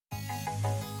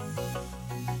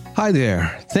Hi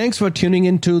there. Thanks for tuning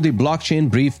into the Blockchain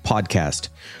Brief podcast.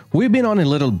 We've been on a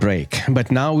little break,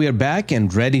 but now we are back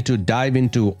and ready to dive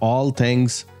into all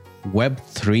things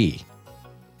Web3.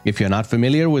 If you're not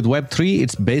familiar with Web3,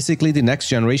 it's basically the next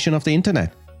generation of the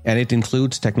internet, and it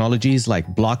includes technologies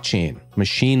like blockchain,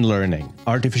 machine learning,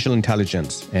 artificial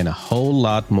intelligence, and a whole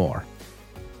lot more.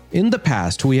 In the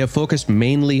past, we have focused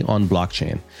mainly on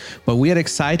blockchain, but we are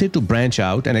excited to branch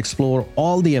out and explore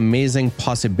all the amazing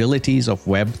possibilities of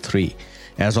Web3.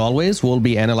 As always, we'll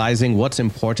be analyzing what's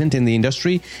important in the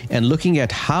industry and looking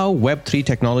at how Web3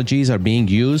 technologies are being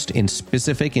used in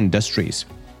specific industries.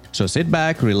 So sit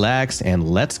back, relax, and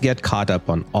let's get caught up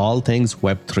on all things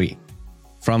Web3.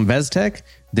 From VezTech,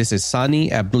 this is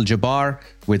Sani Abdul-Jabbar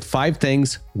with 5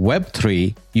 things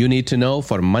Web3 you need to know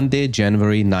for Monday,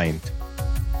 January 9th.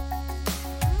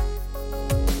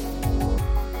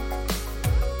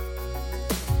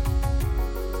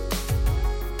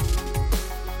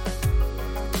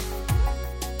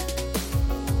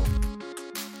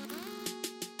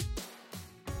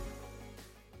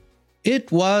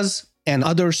 It was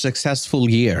another successful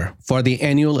year for the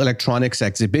annual electronics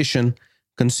exhibition,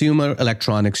 Consumer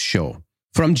Electronics Show.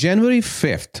 From January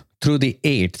 5th through the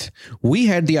 8th, we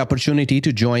had the opportunity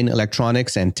to join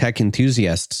electronics and tech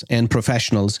enthusiasts and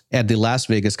professionals at the Las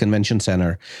Vegas Convention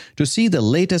Center to see the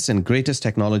latest and greatest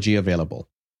technology available.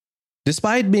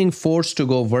 Despite being forced to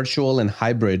go virtual and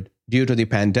hybrid due to the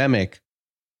pandemic,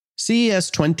 CES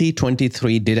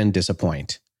 2023 didn't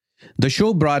disappoint. The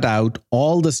show brought out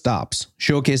all the stops,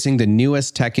 showcasing the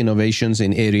newest tech innovations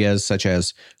in areas such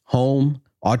as home,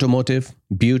 automotive,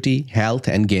 beauty, health,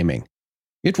 and gaming.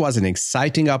 It was an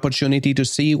exciting opportunity to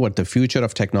see what the future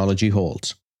of technology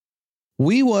holds.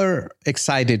 We were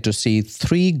excited to see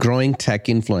 3 growing tech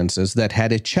influences that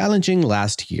had a challenging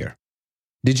last year: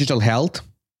 digital health,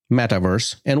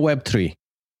 Metaverse, and Web3.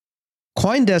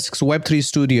 CoinDesk's Web3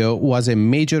 studio was a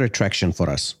major attraction for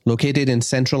us, located in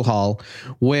Central Hall,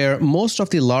 where most of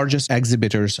the largest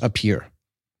exhibitors appear.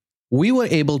 We were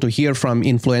able to hear from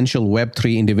influential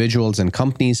Web3 individuals and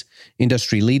companies,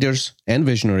 industry leaders, and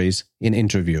visionaries in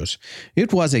interviews.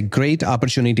 It was a great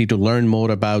opportunity to learn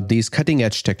more about these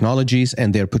cutting-edge technologies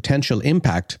and their potential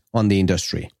impact on the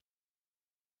industry.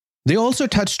 They also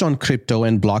touched on crypto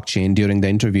and blockchain during the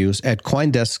interviews at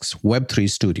CoinDesk's Web3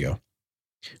 studio.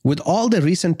 With all the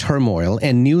recent turmoil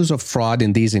and news of fraud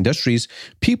in these industries,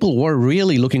 people were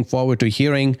really looking forward to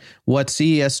hearing what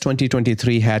CES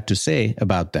 2023 had to say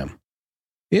about them.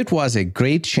 It was a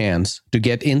great chance to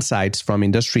get insights from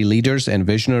industry leaders and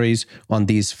visionaries on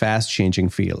these fast-changing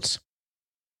fields.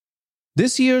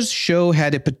 This year's show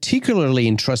had a particularly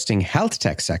interesting health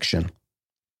tech section.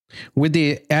 With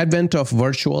the advent of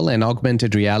virtual and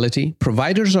augmented reality,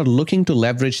 providers are looking to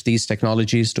leverage these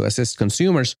technologies to assist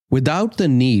consumers without the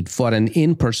need for an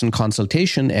in-person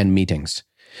consultation and meetings.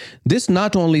 This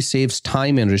not only saves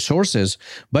time and resources,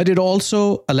 but it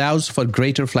also allows for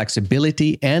greater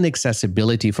flexibility and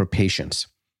accessibility for patients.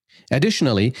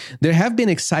 Additionally, there have been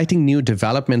exciting new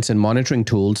developments in monitoring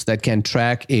tools that can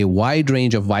track a wide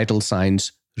range of vital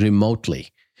signs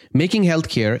remotely, making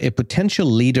healthcare a potential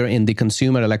leader in the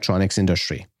consumer electronics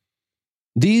industry.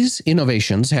 These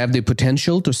innovations have the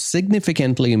potential to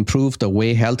significantly improve the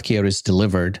way healthcare is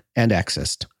delivered and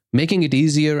accessed, making it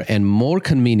easier and more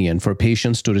convenient for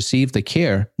patients to receive the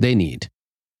care they need.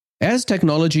 As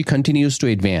technology continues to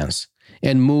advance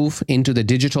and move into the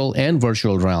digital and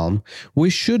virtual realm, we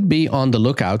should be on the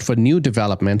lookout for new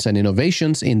developments and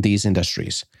innovations in these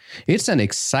industries. It's an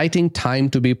exciting time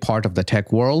to be part of the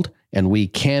tech world, and we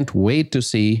can't wait to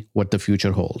see what the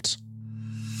future holds.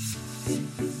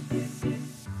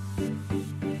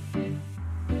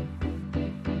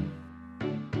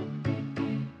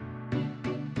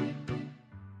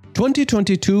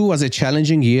 "2022 was a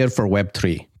challenging year for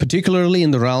Web3, particularly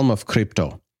in the realm of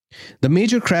crypto. The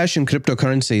major crash in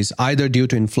cryptocurrencies, either due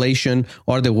to inflation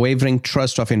or the wavering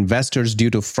trust of investors due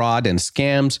to fraud and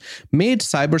scams, made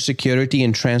cybersecurity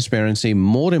and transparency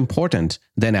more important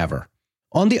than ever.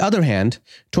 On the other hand,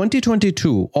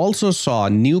 2022 also saw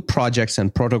new projects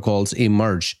and protocols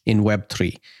emerge in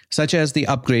Web3, such as the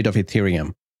upgrade of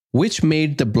Ethereum, which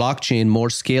made the blockchain more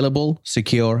scalable,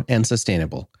 secure, and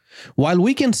sustainable. While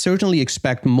we can certainly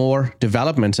expect more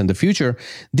developments in the future,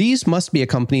 these must be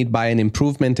accompanied by an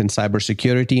improvement in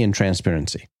cybersecurity and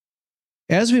transparency.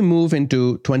 As we move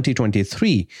into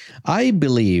 2023, I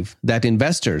believe that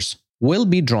investors will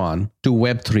be drawn to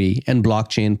Web3 and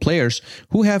blockchain players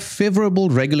who have favorable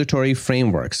regulatory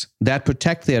frameworks that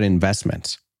protect their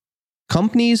investments.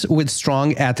 Companies with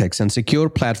strong ethics and secure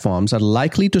platforms are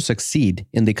likely to succeed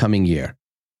in the coming year.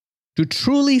 To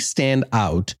truly stand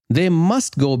out, they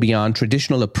must go beyond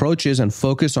traditional approaches and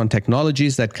focus on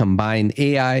technologies that combine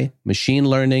AI, machine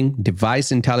learning,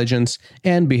 device intelligence,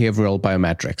 and behavioral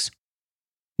biometrics.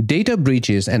 Data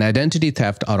breaches and identity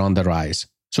theft are on the rise,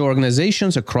 so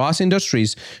organizations across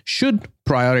industries should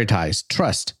prioritize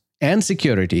trust and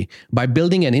security by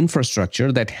building an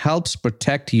infrastructure that helps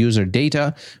protect user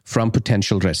data from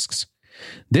potential risks.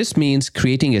 This means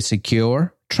creating a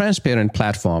secure, transparent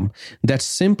platform that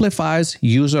simplifies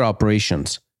user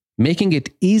operations, making it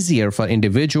easier for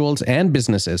individuals and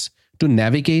businesses to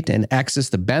navigate and access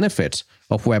the benefits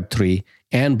of Web3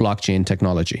 and blockchain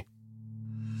technology.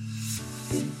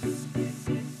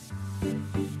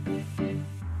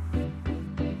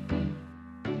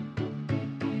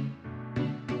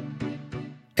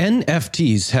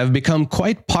 NFTs have become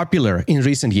quite popular in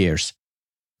recent years.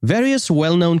 Various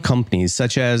well-known companies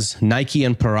such as Nike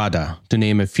and Prada, to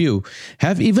name a few,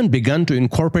 have even begun to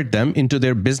incorporate them into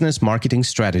their business marketing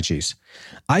strategies.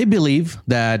 I believe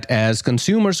that as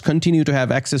consumers continue to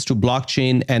have access to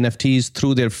blockchain NFTs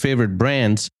through their favorite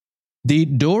brands, the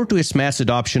door to its mass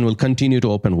adoption will continue to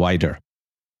open wider.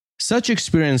 Such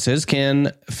experiences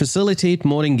can facilitate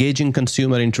more engaging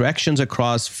consumer interactions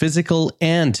across physical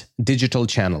and digital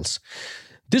channels.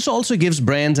 This also gives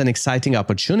brands an exciting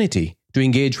opportunity to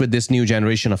engage with this new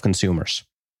generation of consumers.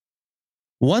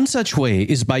 One such way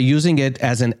is by using it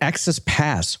as an access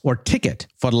pass or ticket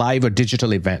for live or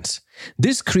digital events.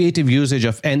 This creative usage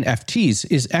of NFTs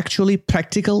is actually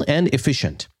practical and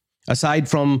efficient. Aside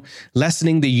from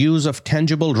lessening the use of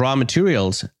tangible raw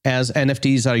materials, as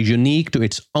NFTs are unique to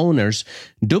its owners,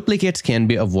 duplicates can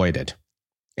be avoided.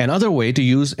 Another way to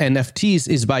use NFTs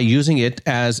is by using it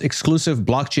as exclusive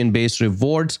blockchain-based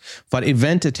rewards for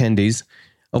event attendees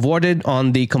awarded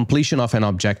on the completion of an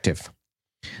objective.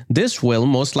 This will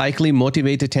most likely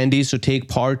motivate attendees to take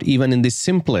part even in the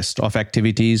simplest of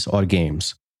activities or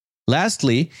games.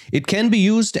 Lastly, it can be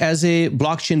used as a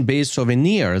blockchain-based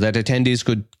souvenir that attendees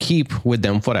could keep with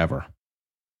them forever.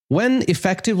 When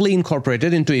effectively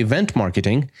incorporated into event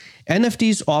marketing,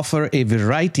 NFTs offer a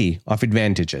variety of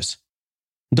advantages.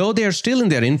 Though they are still in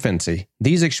their infancy,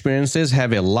 these experiences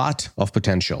have a lot of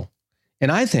potential.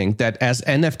 And I think that as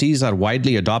NFTs are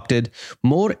widely adopted,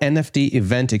 more NFT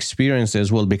event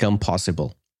experiences will become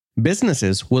possible.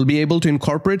 Businesses will be able to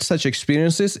incorporate such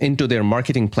experiences into their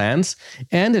marketing plans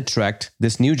and attract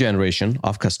this new generation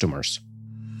of customers.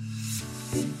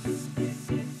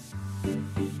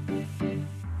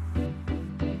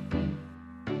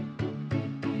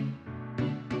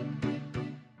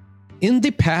 In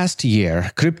the past year,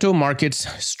 crypto markets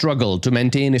struggled to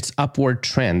maintain its upward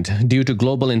trend due to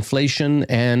global inflation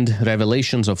and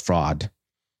revelations of fraud.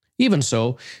 Even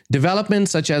so,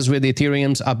 developments such as with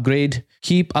Ethereum's upgrade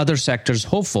keep other sectors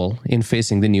hopeful in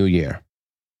facing the new year.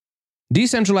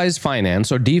 Decentralized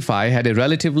finance, or DeFi, had a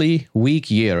relatively weak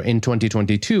year in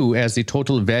 2022 as the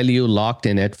total value locked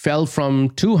in it fell from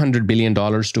 $200 billion to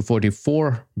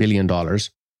 $44 billion.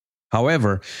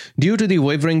 However, due to the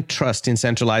wavering trust in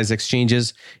centralized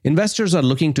exchanges, investors are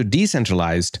looking to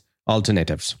decentralized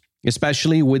alternatives,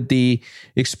 especially with the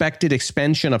expected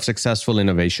expansion of successful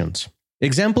innovations.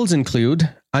 Examples include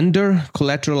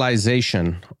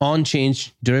under-collateralization, on-chain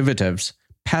derivatives,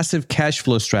 passive cash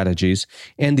flow strategies,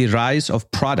 and the rise of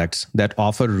products that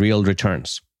offer real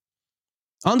returns.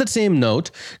 On that same note,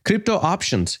 crypto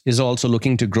options is also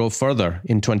looking to grow further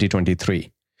in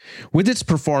 2023. With its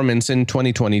performance in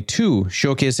 2022,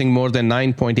 showcasing more than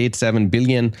 9.87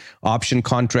 billion option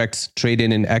contracts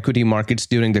traded in equity markets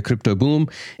during the crypto boom,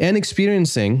 and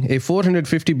experiencing a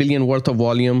 450 billion worth of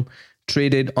volume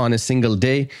traded on a single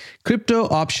day, crypto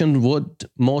option would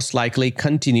most likely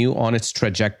continue on its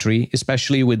trajectory,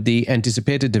 especially with the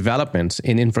anticipated developments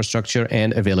in infrastructure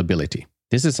and availability.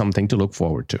 This is something to look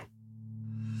forward to.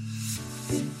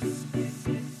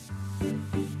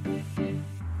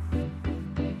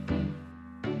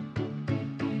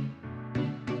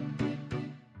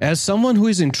 As someone who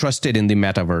is interested in the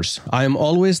metaverse, I am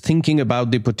always thinking about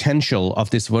the potential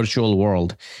of this virtual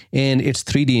world and its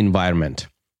 3D environment.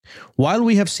 While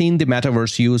we have seen the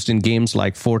metaverse used in games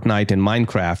like Fortnite and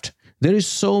Minecraft, there is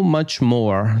so much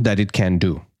more that it can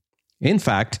do. In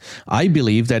fact, I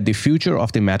believe that the future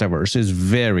of the metaverse is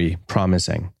very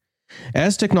promising.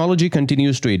 As technology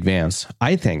continues to advance,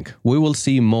 I think we will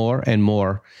see more and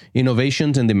more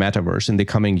innovations in the metaverse in the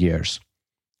coming years.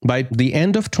 By the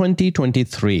end of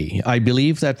 2023, I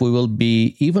believe that we will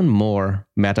be even more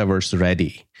metaverse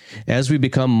ready as we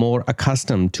become more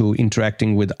accustomed to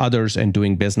interacting with others and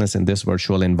doing business in this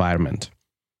virtual environment.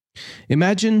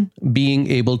 Imagine being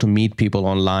able to meet people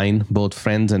online, both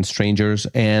friends and strangers,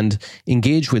 and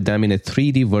engage with them in a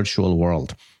 3D virtual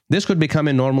world. This could become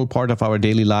a normal part of our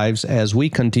daily lives as we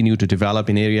continue to develop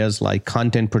in areas like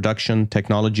content production,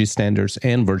 technology standards,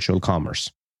 and virtual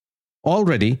commerce.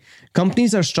 Already,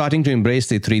 companies are starting to embrace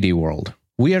the 3D world.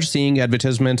 We are seeing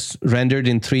advertisements rendered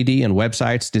in 3D and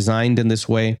websites designed in this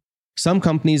way. Some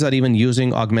companies are even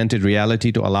using augmented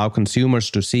reality to allow consumers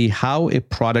to see how a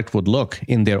product would look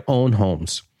in their own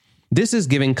homes. This is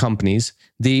giving companies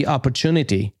the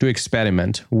opportunity to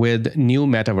experiment with new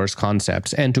metaverse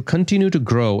concepts and to continue to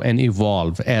grow and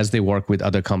evolve as they work with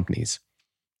other companies.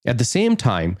 At the same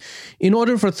time, in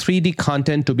order for 3D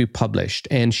content to be published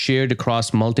and shared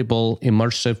across multiple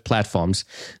immersive platforms,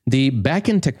 the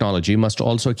backend technology must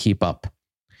also keep up.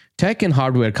 Tech and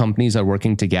hardware companies are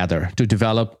working together to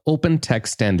develop open tech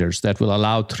standards that will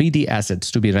allow 3D assets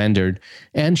to be rendered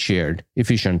and shared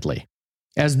efficiently.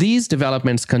 As these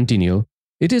developments continue,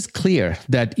 it is clear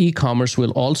that e-commerce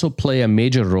will also play a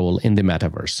major role in the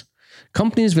metaverse.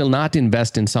 Companies will not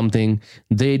invest in something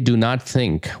they do not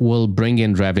think will bring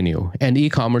in revenue, and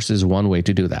e-commerce is one way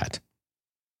to do that.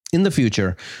 In the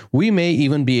future, we may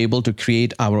even be able to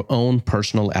create our own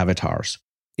personal avatars,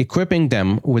 equipping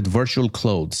them with virtual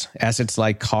clothes, assets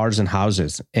like cars and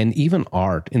houses, and even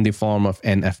art in the form of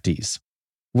NFTs.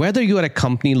 Whether you are a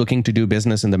company looking to do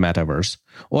business in the metaverse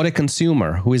or a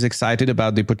consumer who is excited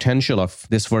about the potential of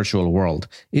this virtual world,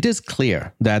 it is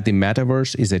clear that the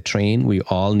metaverse is a train we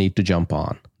all need to jump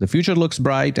on. The future looks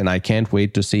bright, and I can't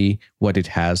wait to see what it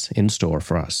has in store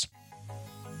for us.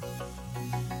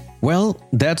 Well,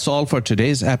 that's all for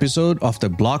today's episode of the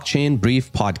Blockchain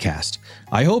Brief podcast.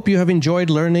 I hope you have enjoyed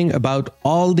learning about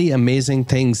all the amazing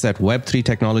things that Web3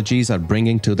 technologies are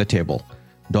bringing to the table.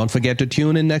 Don't forget to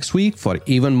tune in next week for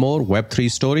even more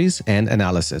Web3 stories and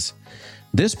analysis.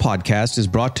 This podcast is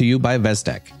brought to you by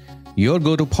Vestec, your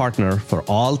go-to partner for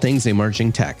all things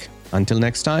emerging tech. Until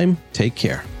next time, take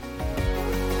care.